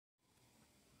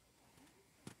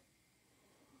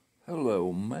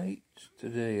Hello mates,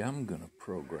 today I'm going to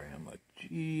program a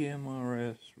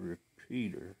GMRS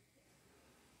repeater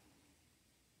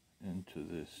into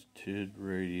this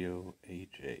Tidradio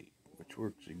H8, which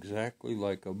works exactly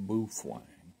like a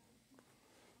boofwang.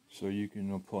 So you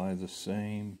can apply the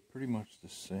same, pretty much the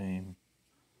same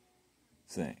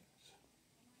things.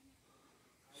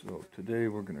 So today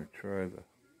we're going to try the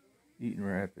Eaton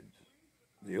Rapids.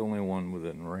 The only one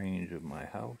within range of my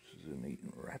house is in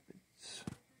Eaton Rapids.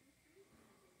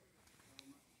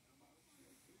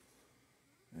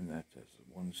 And that's at the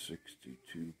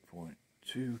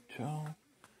 162.2 tone.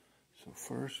 So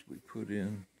first we put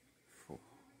in 4,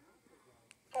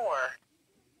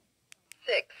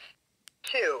 6,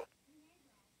 2,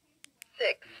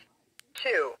 6,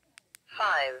 2,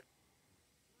 5.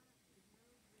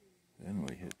 Then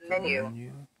we hit the Menu.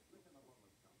 menu.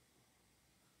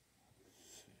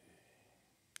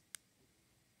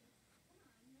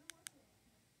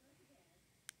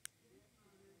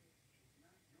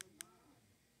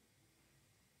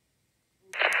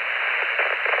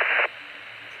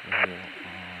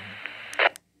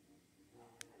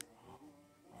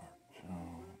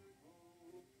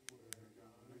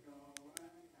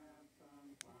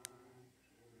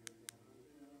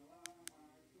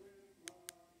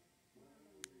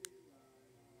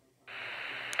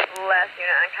 Last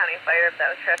unit on County Fire, if that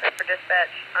was traffic for dispatch,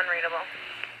 unreadable.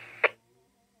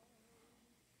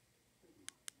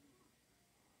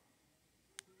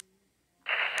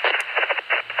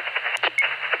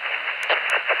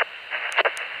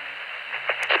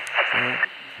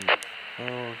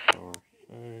 Power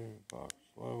save, box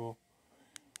level,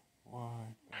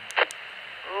 Y,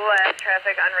 Last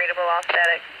traffic, unreadable, all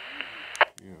static.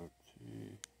 DOT.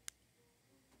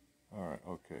 Alright,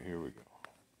 okay, here we go.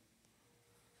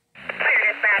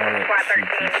 Clear dispatch, squad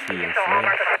 13, so all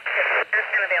marked up,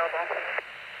 unavailable.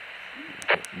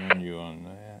 Hit menu on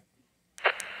that.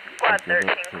 Squad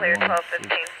 13, clear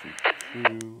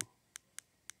 1215.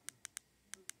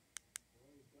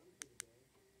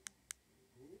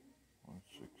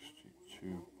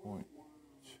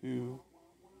 162.2.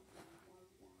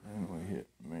 Then we hit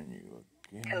menu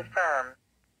again. Confirm.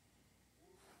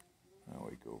 Now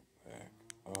we go back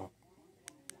up.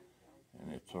 And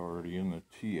it's already in the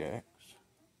TX.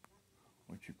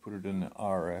 Once you put it in the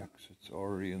RX, it's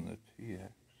already in the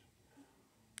TX.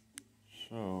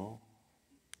 So,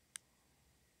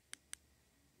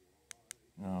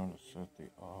 now to set the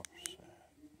offset.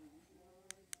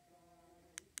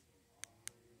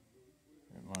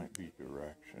 It might be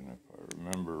direction if I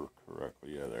remember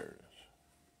correctly. Yeah, there it is.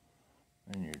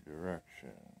 Menu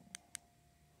direction.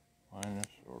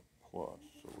 Minus or plus.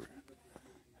 So we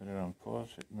hit it on plus,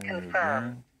 hit menu Confirm.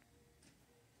 again.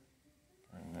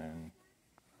 And then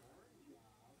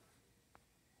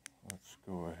let's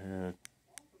go ahead.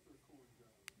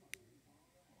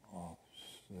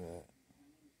 Offset.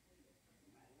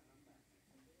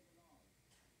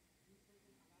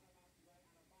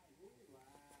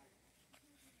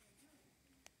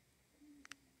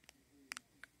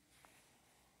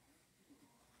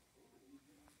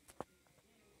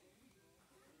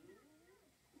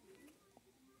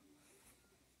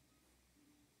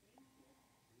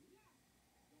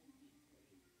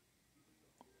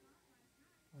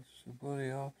 What's the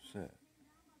bloody offset?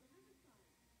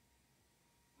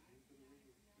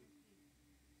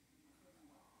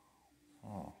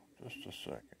 Oh, just a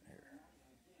second here.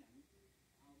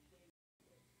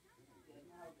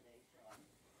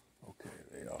 Okay,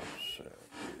 the offset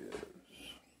is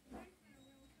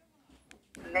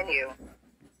Menu.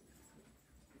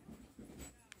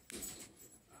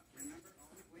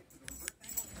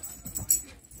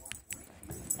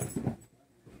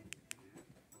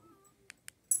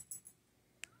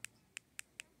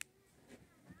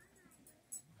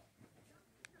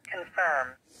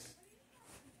 Confirm.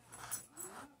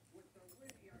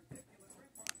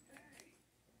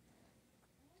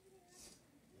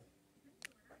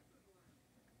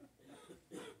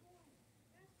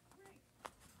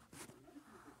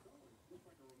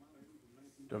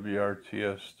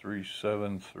 WRTS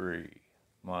 373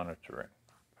 monitoring.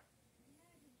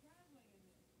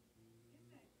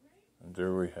 And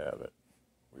there we have it.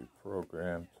 We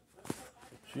programmed the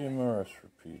GMRS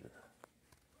repeater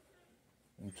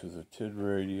into the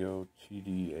Tidradio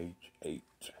TD-H8.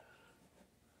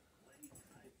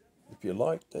 If you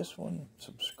like this one,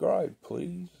 subscribe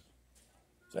please.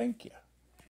 Thank you.